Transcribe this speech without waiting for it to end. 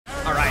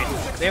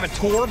They have a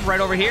Torb right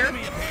over here. They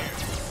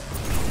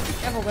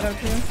have a Widow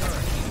too.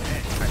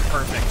 Right,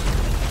 perfect.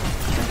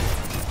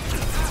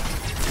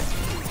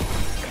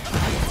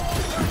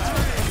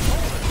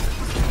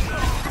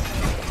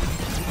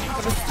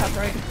 Widow's top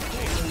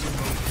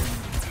right.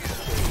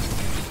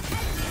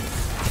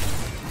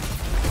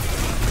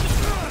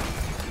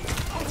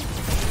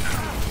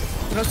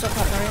 Widow's still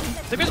top right.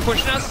 Timmy's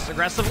pushing us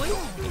aggressively. We'll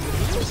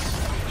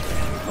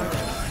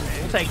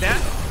take that.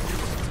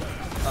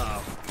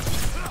 Uh-oh.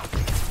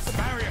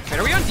 Wait,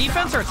 are we on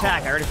defense or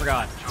attack? I already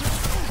forgot.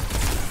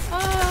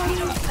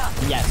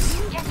 Yes.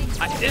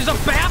 There's a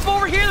BAP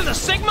over here. There's a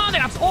Sigma. They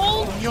got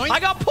pulled. I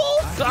got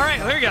pulled. All right,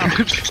 there you go.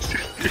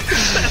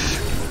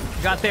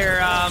 Got their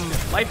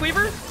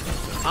Lifeweaver.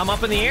 I'm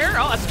up in the air.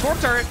 Oh, that's a Torp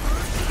turret.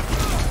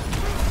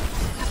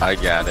 I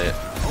got it.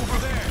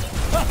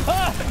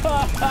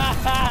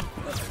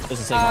 There's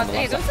a Sigma on the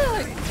Hey, left those side. are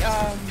like,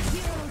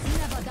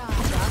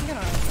 I'm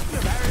gonna...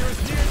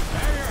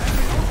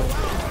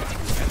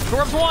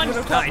 Torp's one.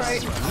 Widow top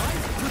Nice. right.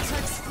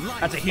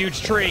 That's a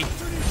huge tree.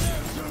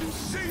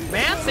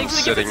 Man, thanks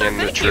for the Sitting gift. in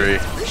the Thank tree. you.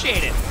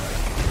 Appreciate it.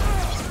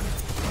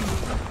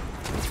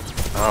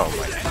 Oh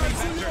my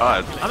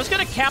god. I'm just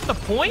gonna cap the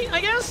point, I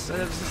guess.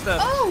 It's just a...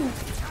 Oh!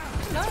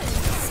 Nice.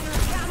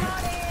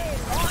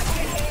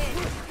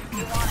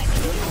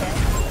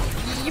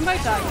 You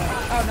might die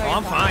now. Oh, no, Oh,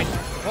 I'm fine.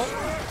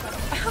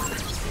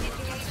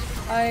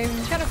 I'm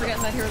kind of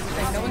forgetting that hero's a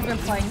thing. No one's been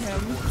playing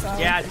him, so...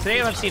 Yeah,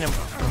 today I've seen him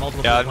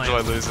multiple Yeah, I times.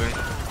 enjoy losing.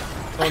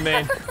 Oh,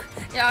 man.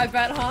 Yeah, I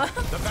bet, huh?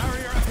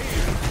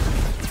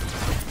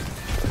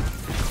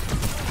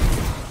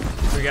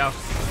 Here we go.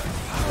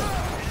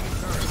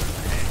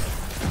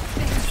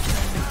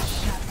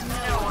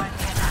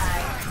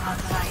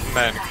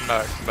 Man, come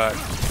back, come back.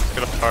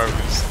 Get a fire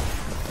boost.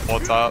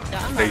 What's up?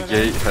 Yeah, I'm The out of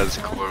gate has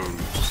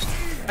closed.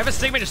 I have a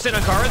Sigma just sitting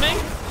on car with me.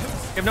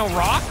 They have no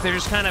rock. They're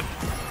just kind of...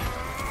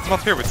 Come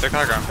up here, we take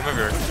high ground. Come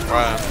over here.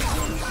 Wow.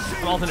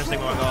 I'm alternate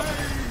Sigma on go.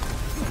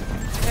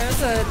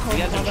 There's a total You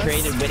guys are bonus.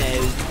 traded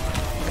widows.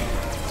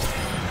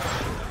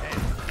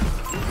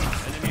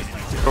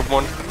 Took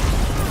one.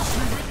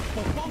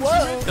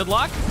 Whoa! Good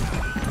luck.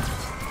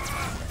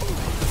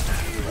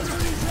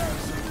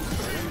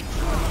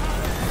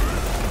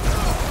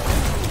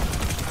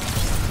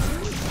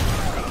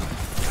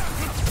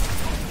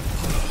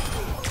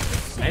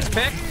 Nice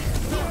pick.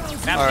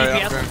 Maps Alright,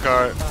 I'm DPS. going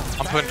cart.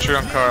 I'm putting true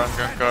on cart, I'm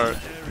going cart.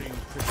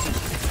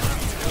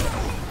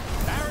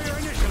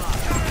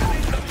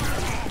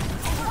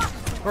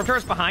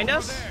 Torp's behind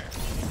us.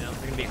 No,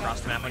 they're gonna be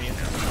across the map on you.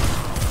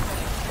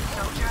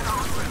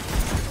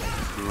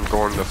 I'm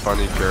going the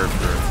funny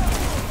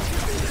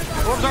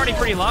character. Torp's already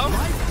pretty low.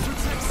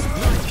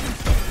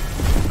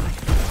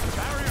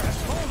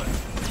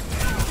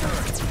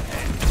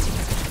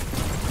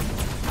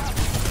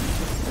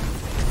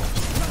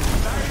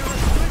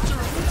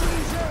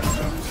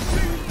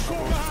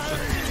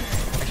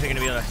 Actually gonna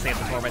be able to save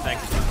the Torp, I think.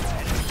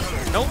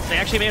 Nope, they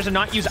actually managed to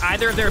not use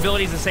either of their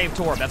abilities to save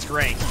Torp. That's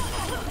great.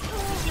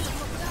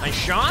 Nice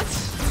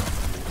shots.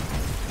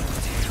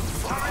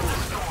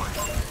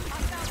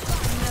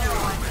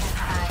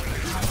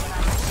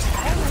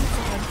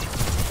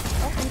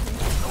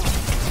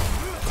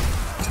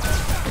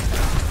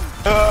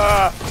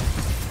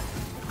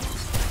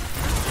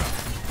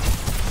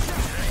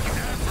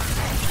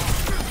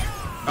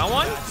 Got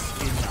one?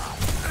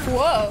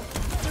 Whoa!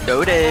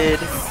 Goated.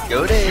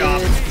 Goated.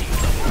 Job.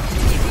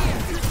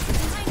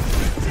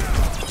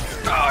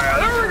 Oh yeah,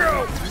 there we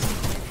go.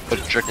 A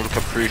chicken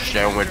Capri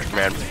sandwich,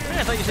 man.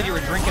 I thought you said you were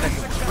drinking a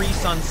Capri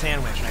Sun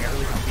sandwich, and I got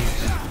really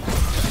confused.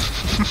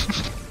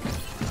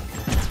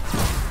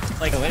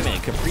 Like, oh, wait a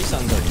minute, Capri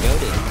Suns are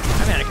goated. I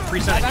haven't had a Capri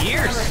Sun I've in actually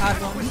years. never had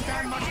one.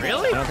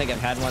 Really? I don't think I've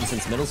had one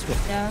since middle school.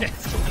 Yeah. Yeah,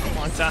 it's been a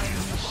long time.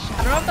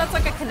 I don't know if that's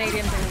like a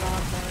Canadian thing or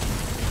not, but...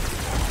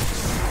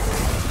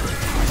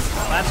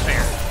 Well, that's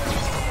fair.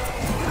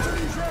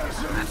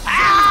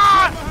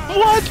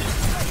 What?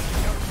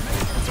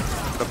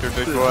 Up your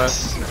big boy.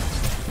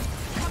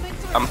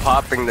 I'm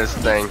popping this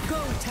thing.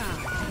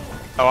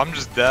 Oh, I'm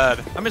just dead.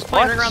 I'm just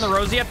playing What? around the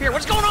Rosie up here.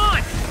 What's going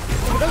on?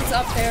 Widow's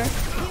up there.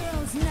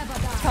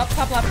 Top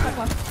left, top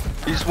left.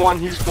 He's one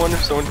of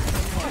someone.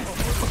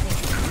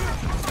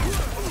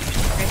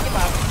 Okay, keep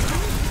up.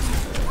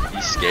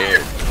 He's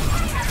scared.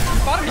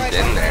 Bottom right.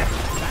 He's in there.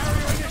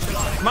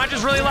 Mine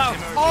just really low.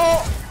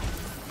 Oh!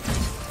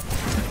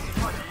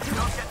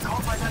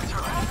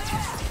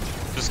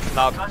 Just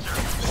cannot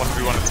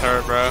 1v1 a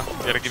turret, bro.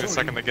 You gotta give me a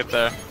second to get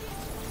there.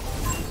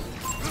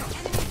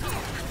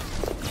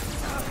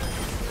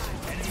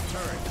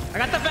 I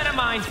got the Venom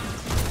mine.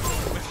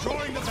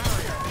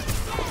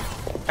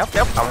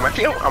 Yep, I'm with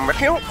you.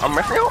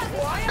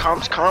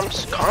 Comms.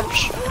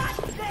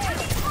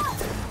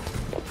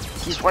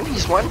 He's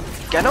one.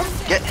 Get him.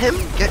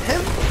 Get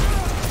him.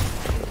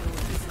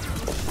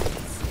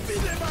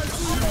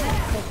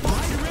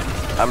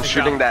 I'm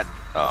shooting that.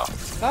 Oh.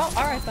 Oh,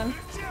 alright then.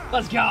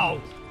 Let's go.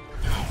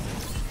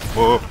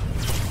 Whoa.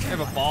 I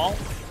have a ball.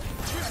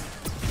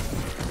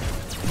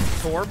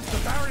 Torb.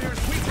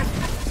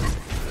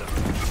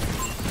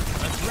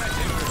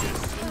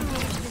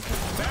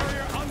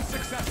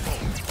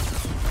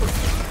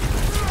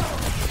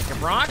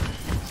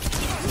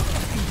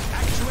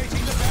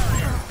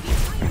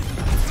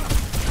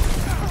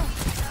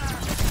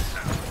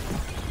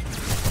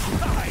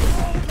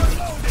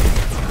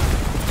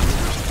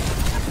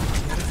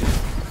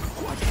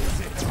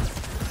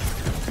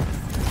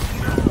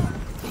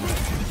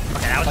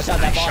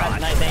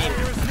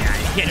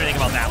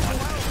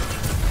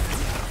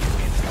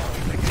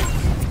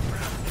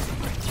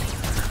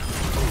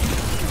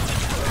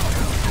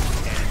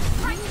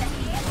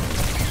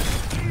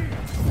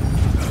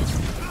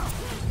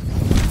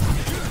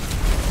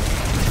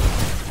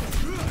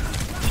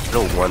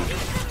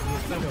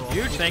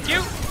 Thank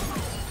you.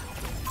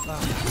 I'm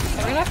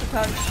gonna have to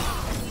touch.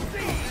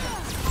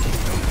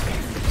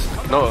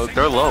 No,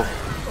 they're low.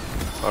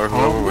 Or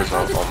whoever was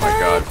on. Oh my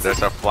god,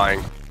 there's a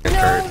flying No,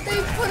 turret.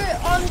 they put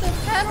it on the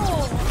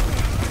pedal.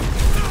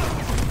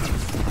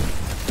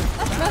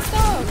 That's messed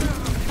up.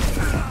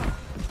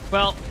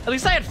 Well, at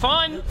least I had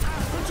fun.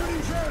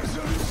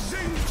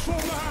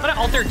 What an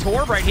altered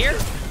torb right here.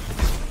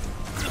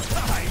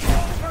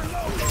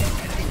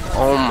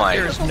 Oh my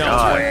There's no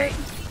god. way.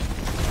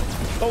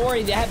 Don't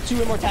worry, they have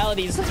 2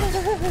 immortalities.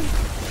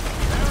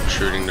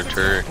 Shooting the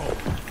turret.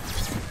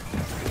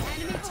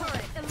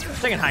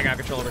 Taking high ground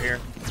control over here.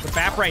 The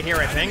BAP right here,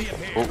 I think.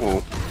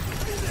 Uh-oh.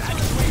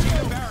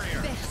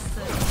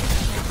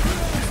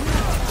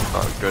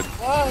 Oh, good.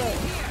 Whoa.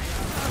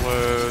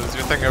 Was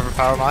your thing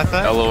overpower my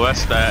thing?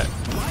 LOS that. I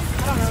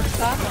don't know what's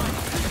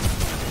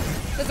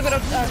happening. There's a bit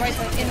of right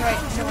side, in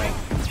right.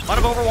 A lot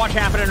of Overwatch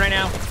happening right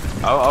now.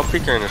 I'll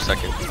peek her in a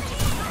second.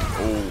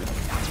 Oh.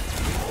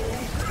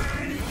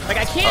 Like,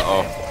 I can't.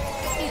 Uh-oh.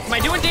 Am I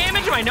doing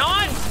damage? Am I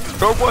not?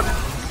 Throw one.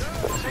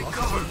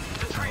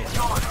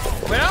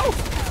 Widow?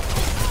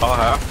 Oh,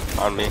 huh?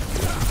 On me.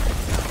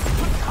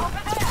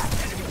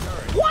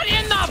 What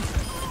in the?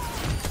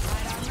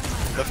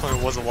 Definitely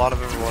was a lot of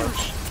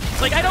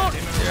Overwatch. Like, I don't.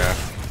 Yeah.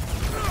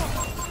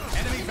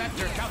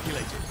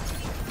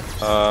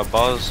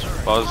 Buzz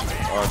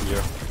on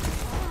you.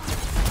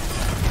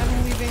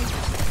 I'm leaving.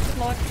 Good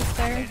luck, just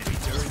there.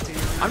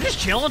 I'm just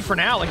chilling for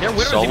now. Like, their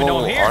Widow doesn't even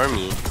know Solo I'm here.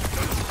 army.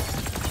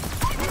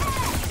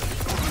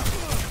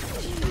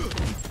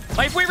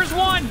 Lifeweaver's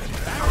won.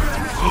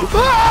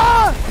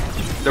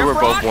 They were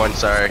both Rock. one,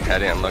 sorry. I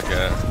didn't look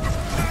at it.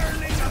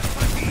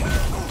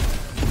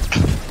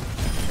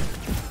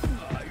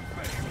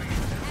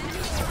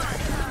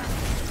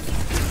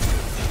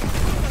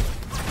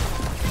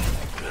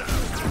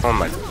 Oh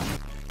my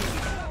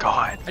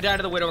god. I died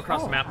to the Widow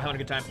across the map. I'm having a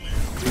good time.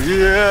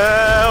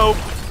 Yeah.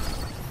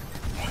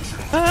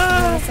 Wait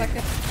a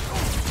second.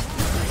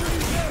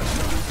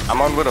 I'm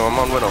on Widow, I'm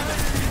on Widow.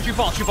 Shoot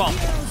ball, shoot ball.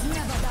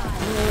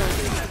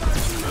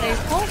 They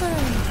pulled him.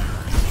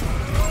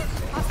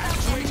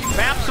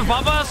 BAP's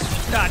above us.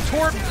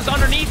 Torp is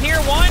underneath here.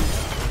 One.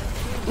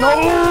 No!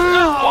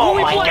 Oh,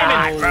 who my we god,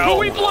 blaming? bro. Who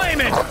we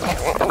blaming?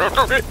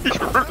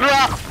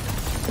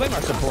 Blame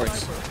our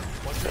supports.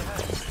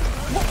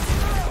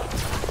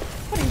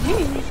 What do you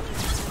mean?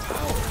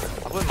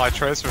 I believe my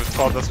Tracer was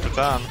 12 us per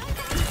turn.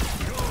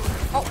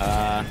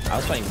 I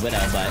was playing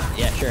Widow, but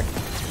yeah, sure.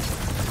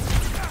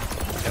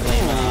 I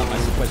blame my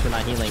supports for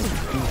not healing.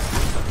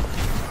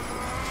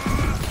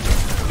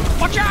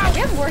 Watch out! We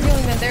have more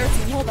healing than their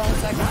team. Hold on a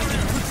second.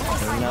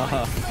 No.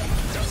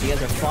 You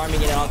guys are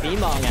farming it off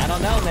emongg. I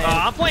don't know, man.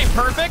 I'm playing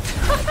perfect.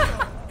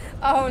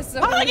 Oh, so.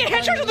 How did I get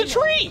headshots with the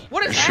tree?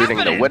 What is Shooting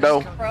happening? the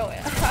Widow. Bro, I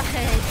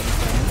hate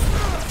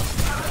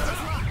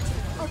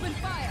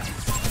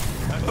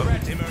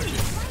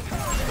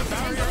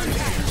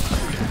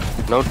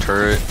this. No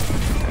turret.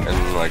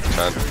 And like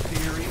 10.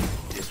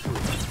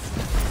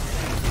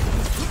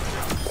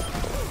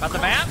 About the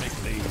map?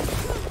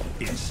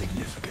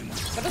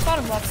 But it's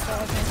bottom left still,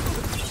 I think.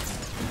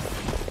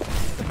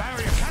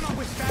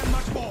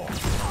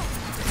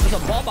 There's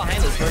a ball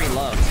behind us very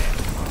low.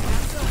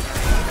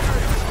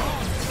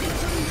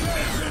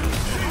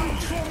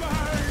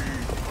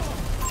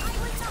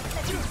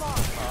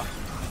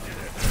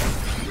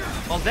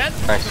 All dead?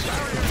 Nice.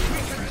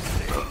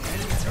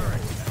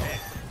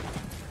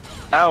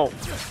 Ow.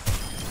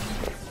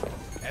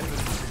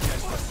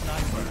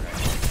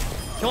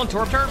 Killing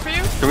Torp turret for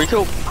you? Can we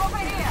kill?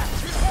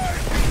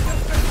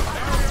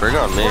 Bring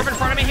on me. Torp in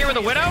front of me here with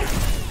a Widow.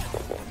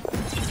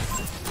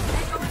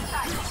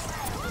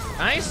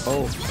 Nice.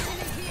 Oh.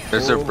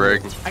 There's a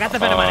brig. I got the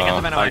Venomite, I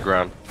got the Venomite. High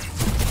ground.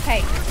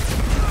 Hey.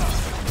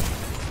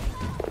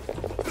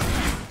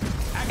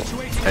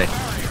 Hey.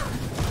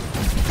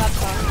 That's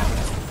fine.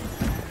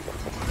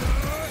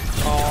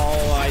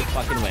 Oh, I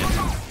fucking win.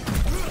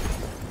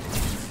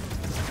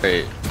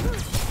 Wait.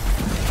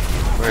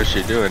 What is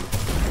she doing?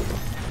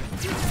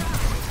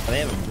 Oh, they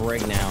have a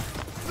brig now.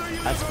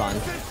 That's fun.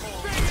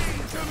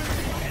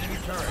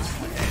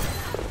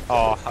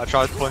 Oh, I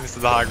tried pulling this to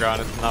the high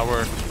ground, it did not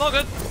work. It's all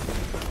good.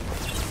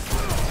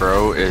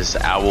 Bro is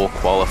owl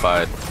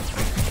qualified.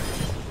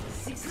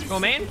 Go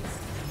main.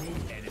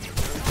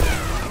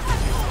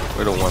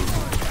 Widow one.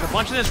 There's a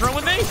bunch in this room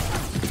with me.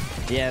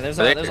 Yeah, there's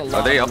Are a they, lot.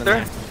 are they of up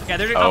them in there? Yeah,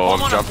 there's a Oh, couple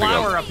I'm on a jumping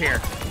flower up. up here.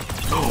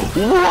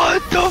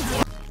 What the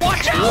f?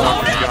 Watch out!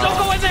 Slow down! Don't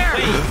go in there!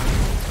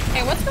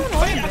 Hey, what's going on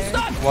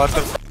there? What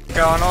the f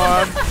going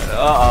on?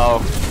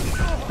 Uh-oh.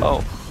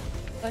 Oh.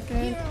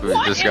 Okay. We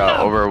What just in got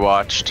the-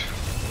 overwatched.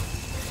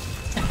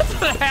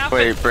 What happened?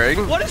 Wait, brig?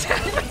 What is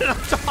happening up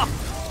top?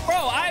 Bro,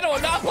 I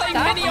don't not playing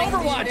Stop mini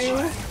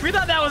Overwatch. We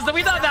thought that was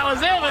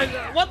it, but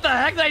what the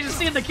heck did I just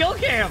see in the kill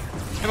cam?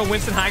 Have a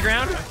Winston high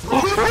ground?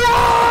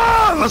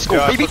 Let's go,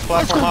 Yeah, baby. put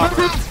Let's go, platform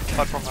baby. high.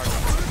 Platform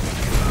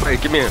high. Wait,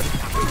 give me a...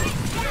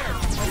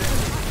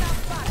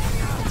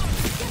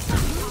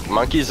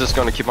 Monkey's just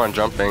gonna keep on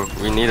jumping.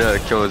 We need to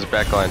kill his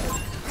backline.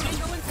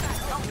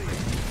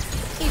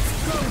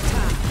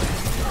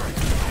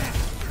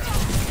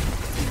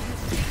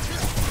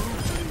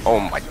 Oh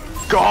my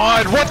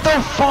god, what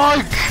the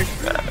fuck?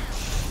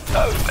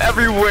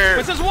 Everywhere.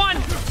 This is one.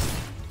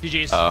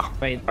 GG's. Oh.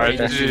 Wait, Alright,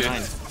 that's GG.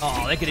 mine.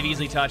 Oh, they could have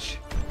easily touched.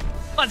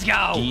 Let's go.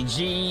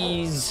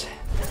 GG's.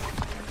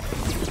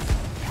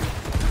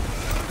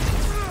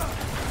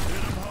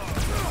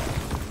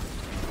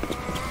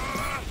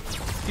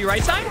 To your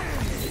right side.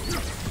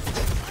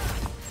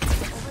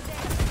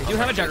 We do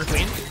have a Jugger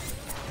Queen.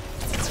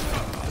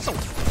 That's a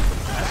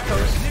West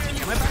Coast.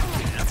 Am I back?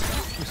 Yeah,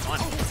 that's fun.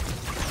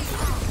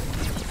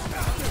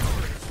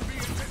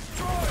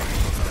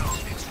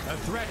 A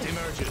threat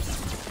emerges.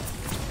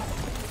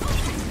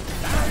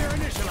 Barrier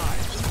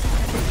initialized.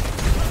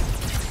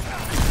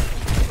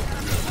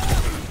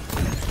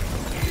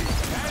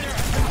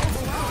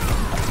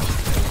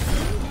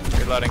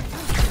 Reloading.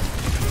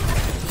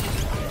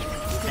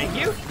 Thank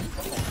you.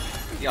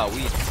 Yeah,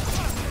 we.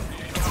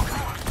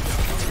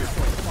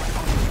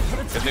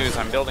 Good news,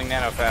 I'm building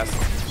nano fast.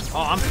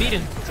 Oh, I'm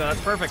feeding, so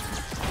that's perfect.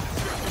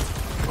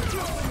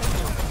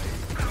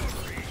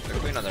 They're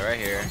queen on the right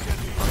here.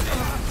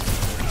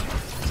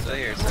 Still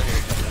here, still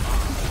here.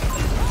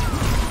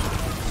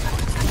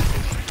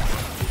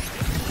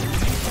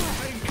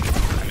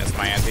 I missed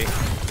my ante.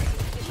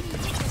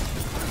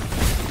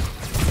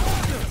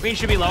 Queen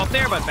should be low up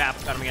there, but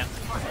Bap got him again.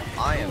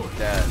 I am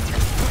dead.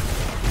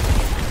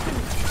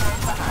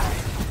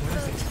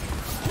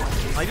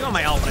 I do on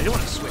my ult, but I do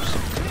want to switch.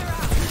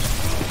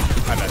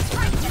 My bad.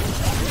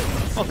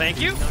 Oh, thank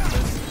you.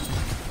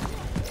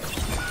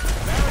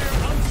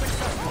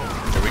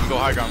 Okay, we can go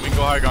high ground, we can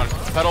go high ground.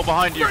 Pedal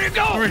behind you. There you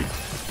go.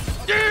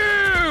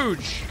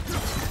 Huge.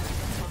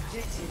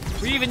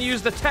 We even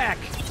used the tech.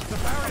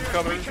 I'm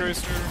coming,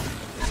 Tracer.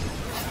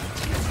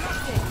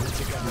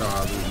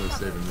 No, there's no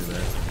saving me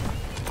there.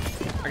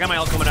 I got my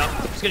ult coming up.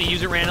 Just gonna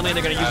use it randomly.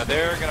 They're gonna use.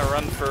 They're gonna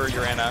run for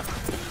Urana.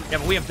 Yeah,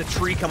 but we have the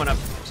tree coming up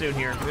soon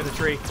here. We have the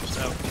tree.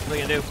 So what are they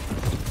gonna do?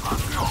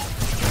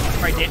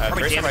 Probably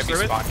Tracer damage might be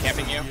through it. spot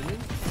camping you.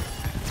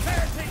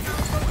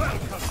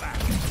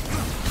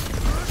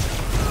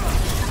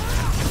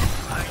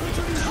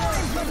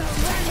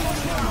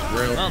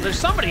 Well, there's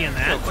somebody in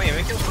Kill that. queen,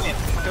 we kill queen.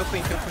 Kill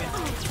queen, kill queen.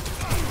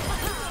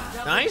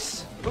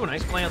 Nice. Ooh,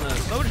 nice play on the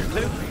soldier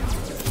too.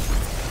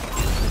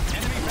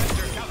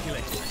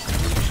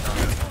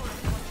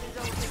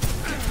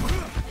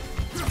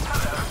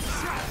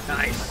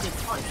 Nice.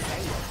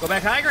 Go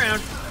back high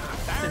ground.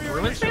 The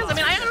Bruins fans? I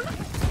mean, I don't know.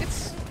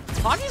 It's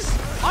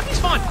hockey's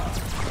fun.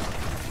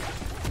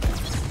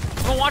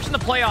 I've been watching the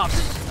playoffs.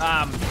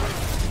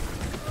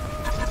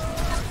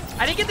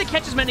 I didn't get to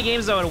catch as many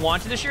games as I would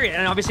want to this year,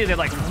 and obviously they're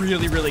like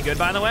really, really good,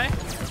 by the way.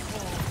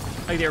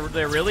 Like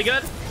they're really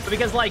good, but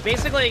because like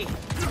basically,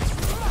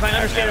 if I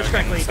understand this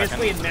correctly,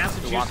 basically in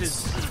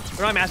Massachusetts,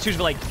 or not Massachusetts,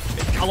 but like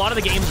a lot of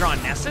the games are on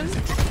Nessun,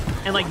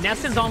 and like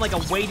Nessun's on like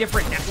a way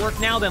different network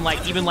now than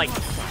like even like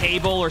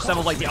cable or some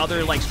of like the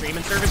other like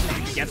streaming services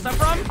you can get stuff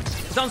from.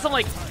 It's on some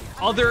like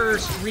other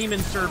streaming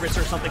service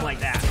or something like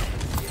that.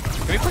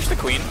 Can we push the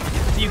queen?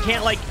 So you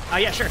can't like,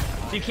 yeah, sure.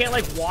 So you can't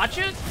like watch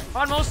it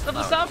on most of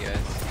the stuff. Good.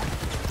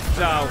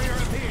 So,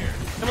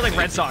 some of like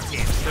Red Sox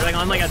games, they're like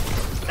on like a,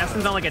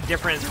 Nessun's on like a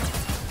different,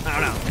 I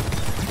don't know.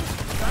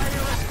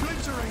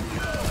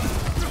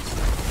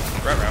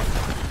 Right.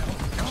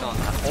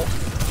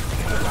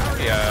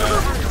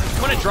 Yeah.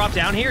 You want to drop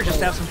down here just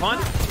to have some fun?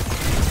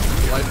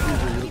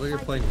 Lifeweaver, you look like you're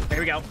playing.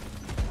 There we go.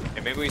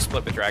 Okay, maybe we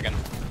split the dragon.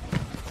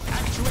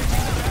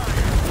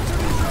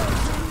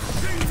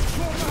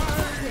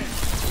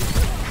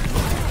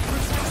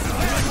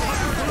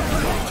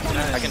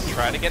 I can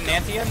try to get an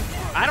ante in.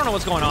 I don't know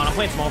what's going on. I'm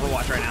playing some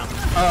Overwatch right now.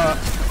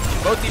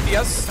 Both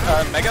DPS,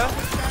 Mega.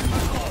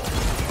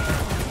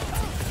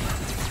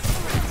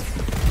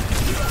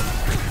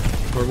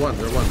 They're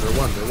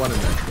one in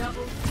there.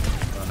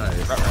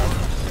 Nice.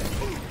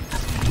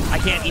 I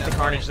can't eat the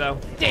carnage though.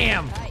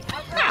 Damn!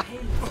 Ah!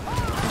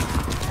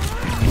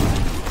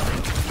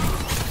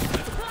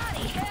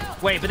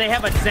 Wait, but they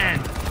have a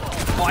Zen.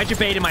 Oh, I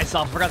debated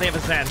myself. I forgot they have a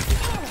Zen.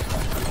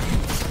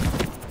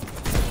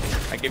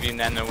 I give you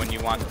Nano when you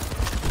want.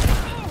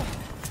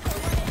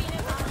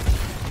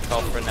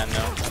 Call for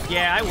Nano.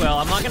 Yeah, I will.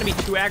 I'm not gonna be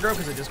too aggro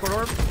because of Discord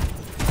Orb.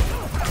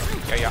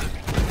 Yeah.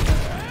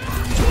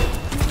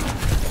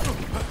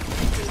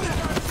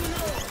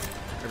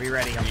 Be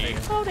ready. I'm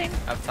holding.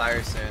 I'm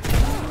tired soon.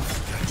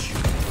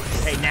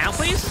 Hey, now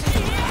please.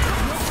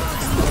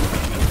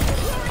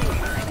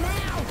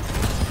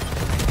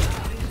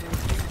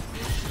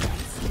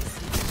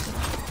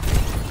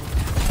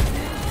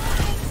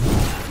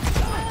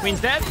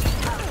 Queen's dead.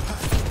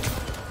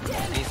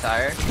 Need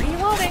tire.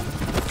 Reloading.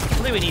 I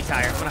believe we need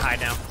tire. I'm gonna hide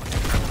now.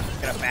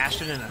 Got a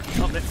Bastion and a.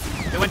 Oh,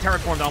 they went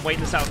turret form though. I'm waiting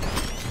this out.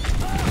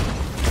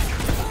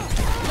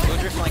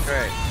 Who's your flank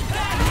right?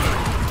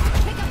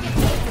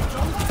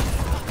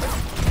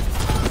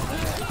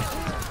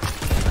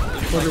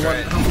 Help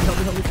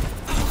me.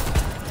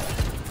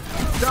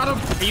 Got him!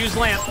 I use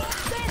lamp.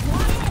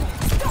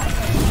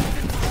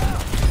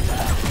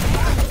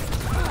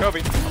 Kobe.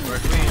 Over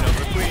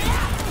queen.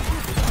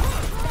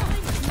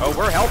 Oh,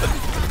 we're helping.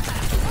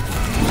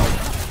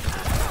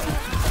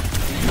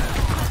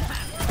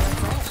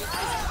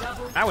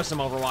 That was some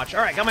Overwatch.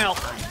 All right, got my ult.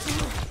 I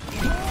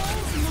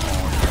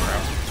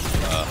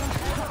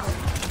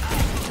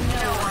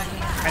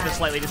have to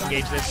slightly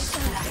disengage this.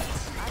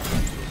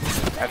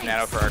 I have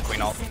nano for our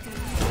queen ult.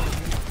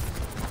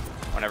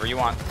 Whenever you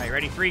want. Are you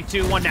ready? 3,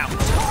 2, 1, now.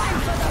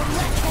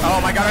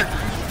 Oh my god.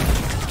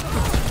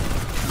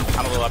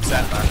 I'm a little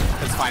upset, but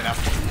it's fine though.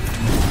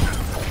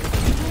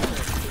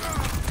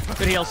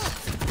 Good heals.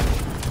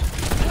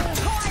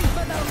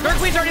 Third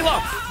queen's already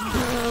low.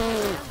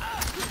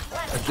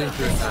 I think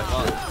you're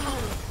actually.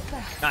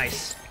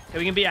 Nice. Okay,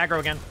 we can be aggro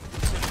again.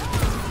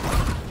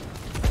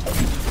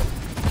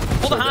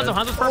 Hold the Hanzo.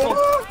 Hanzo's purple.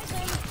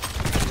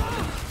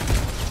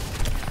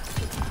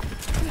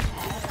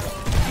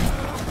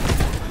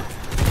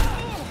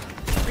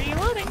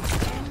 Reloading.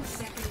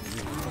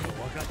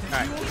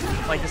 Alright.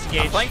 Like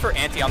disengage. I'm playing for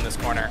anti on this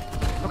corner.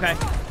 Okay.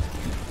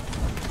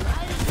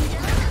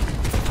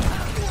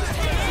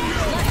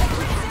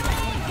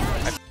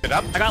 I picked it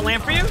up. I got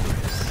lamp for you.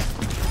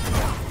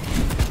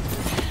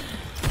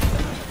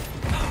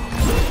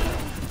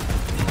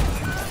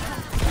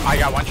 I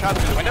got one shot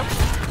through the window.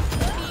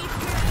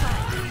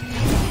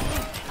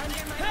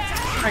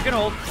 Alright, good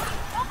hold.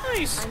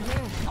 Nice. It's a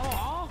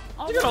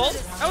good hold.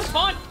 That was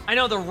fun. I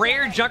know the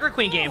rare Junker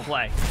Queen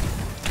gameplay.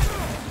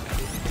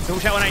 So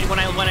watch out when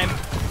I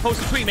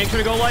post a tweet, make sure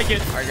to go like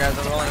it. Alright guys,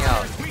 I'm rolling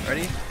out.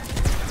 Ready?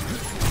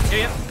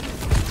 Yeah.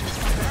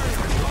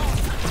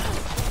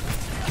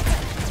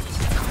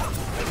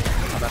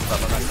 I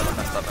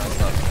messed up.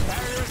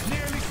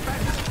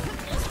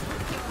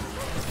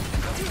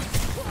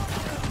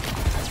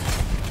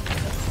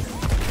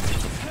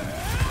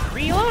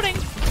 Reloading.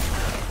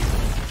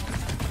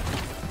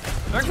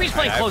 Junker Queen's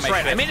playing close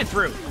right. I made it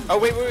through. Oh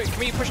wait. Can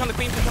we push on the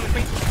queen?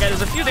 Yeah,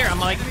 there's a few there. I'm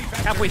like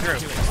halfway through.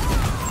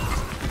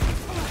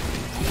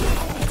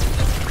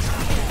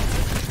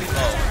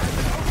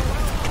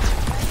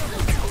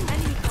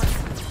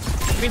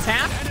 Queen's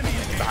half.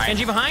 Behind.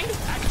 Genji behind.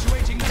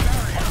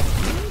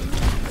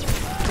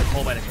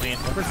 Hold by the queen.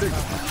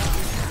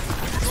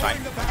 It's fine.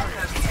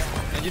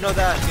 Did you know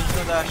that?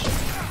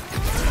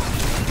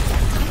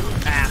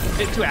 Ah,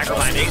 bit too aggro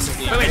behind me.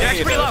 Wait, they're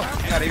actually pretty low.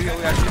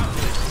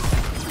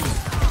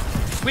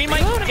 Queen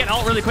might get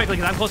ult really quickly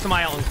because I'm close to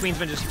my ult and Queen's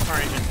been just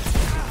carnaging.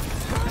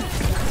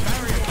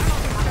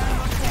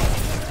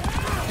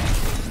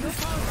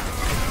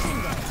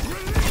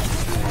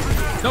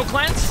 No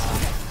cleanse.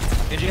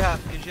 Did you have?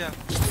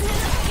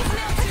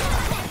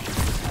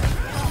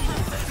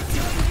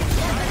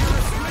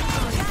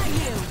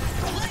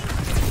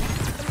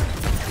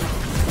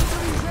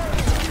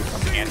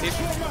 Anti.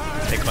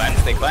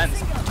 They cleanse.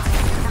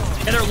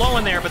 And they're low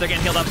in there, but they're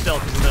getting healed up still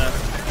because of the...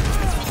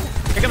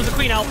 Here comes the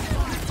Queen out.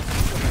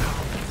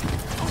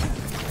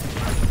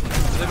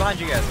 They're behind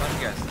you guys.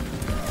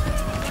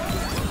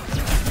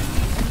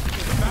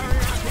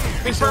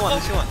 Queen's purple.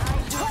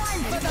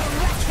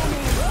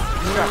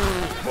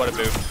 What a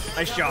move.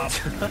 Nice job.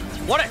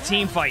 What a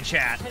team fight,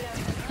 chat.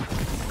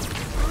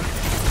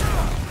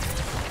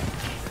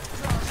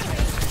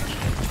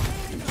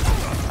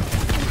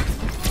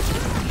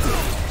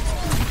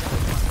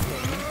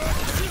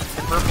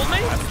 Purple me?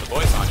 That's the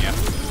boys on you.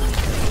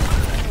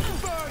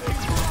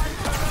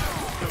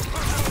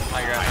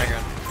 High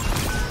ground.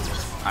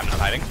 I'm not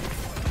hiding.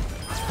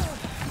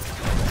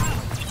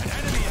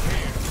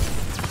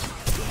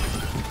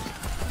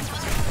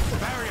 The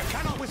barrier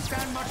cannot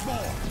withstand much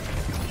more.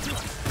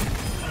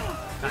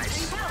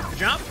 Nice. Good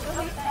jump.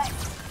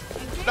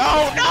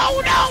 No!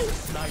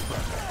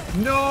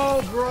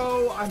 No,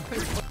 bro. I'm.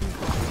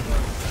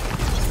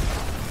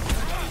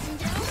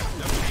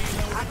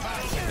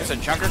 There's a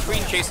Junker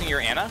Queen chasing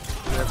your Ana.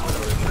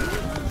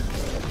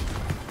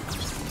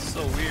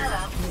 So weird.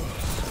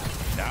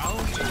 Now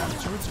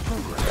to its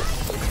progress.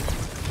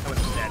 I was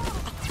dead.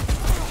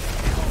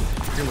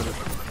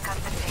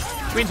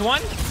 Queen's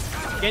one.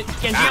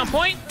 Genji on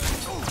point.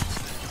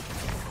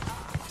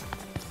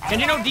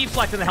 Genji no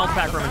deflect in the health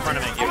pack room in front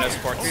of me. Give no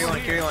support.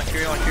 Carry one.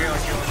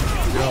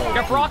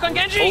 Got Brock on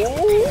Genji.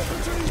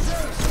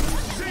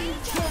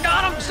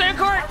 Got him.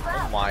 Sandcart.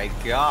 Oh my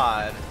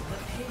god.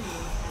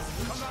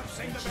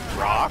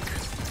 Rock.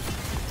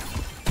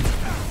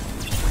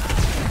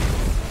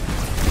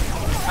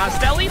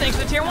 Stelly, thanks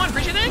for the tier 1.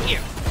 Appreciate it. Thank you.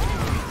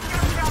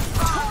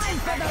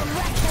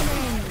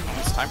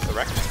 It's time for the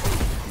reckoning.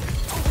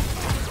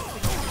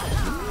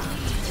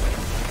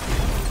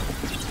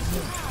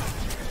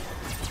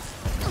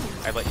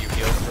 I let you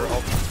heal for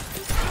ult.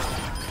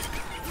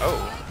 Oh,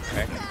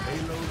 okay.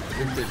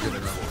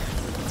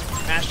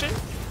 Bastion.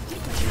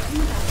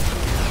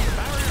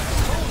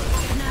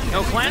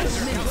 No cleanse.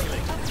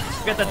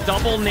 We got the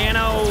double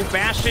nano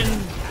Bastion.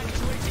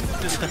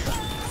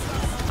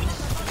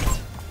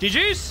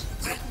 GG's.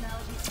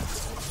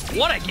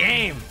 What a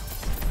game.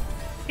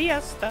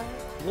 Fiesta.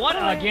 What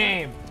a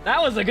game.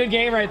 That was a good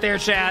game right there,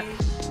 chat.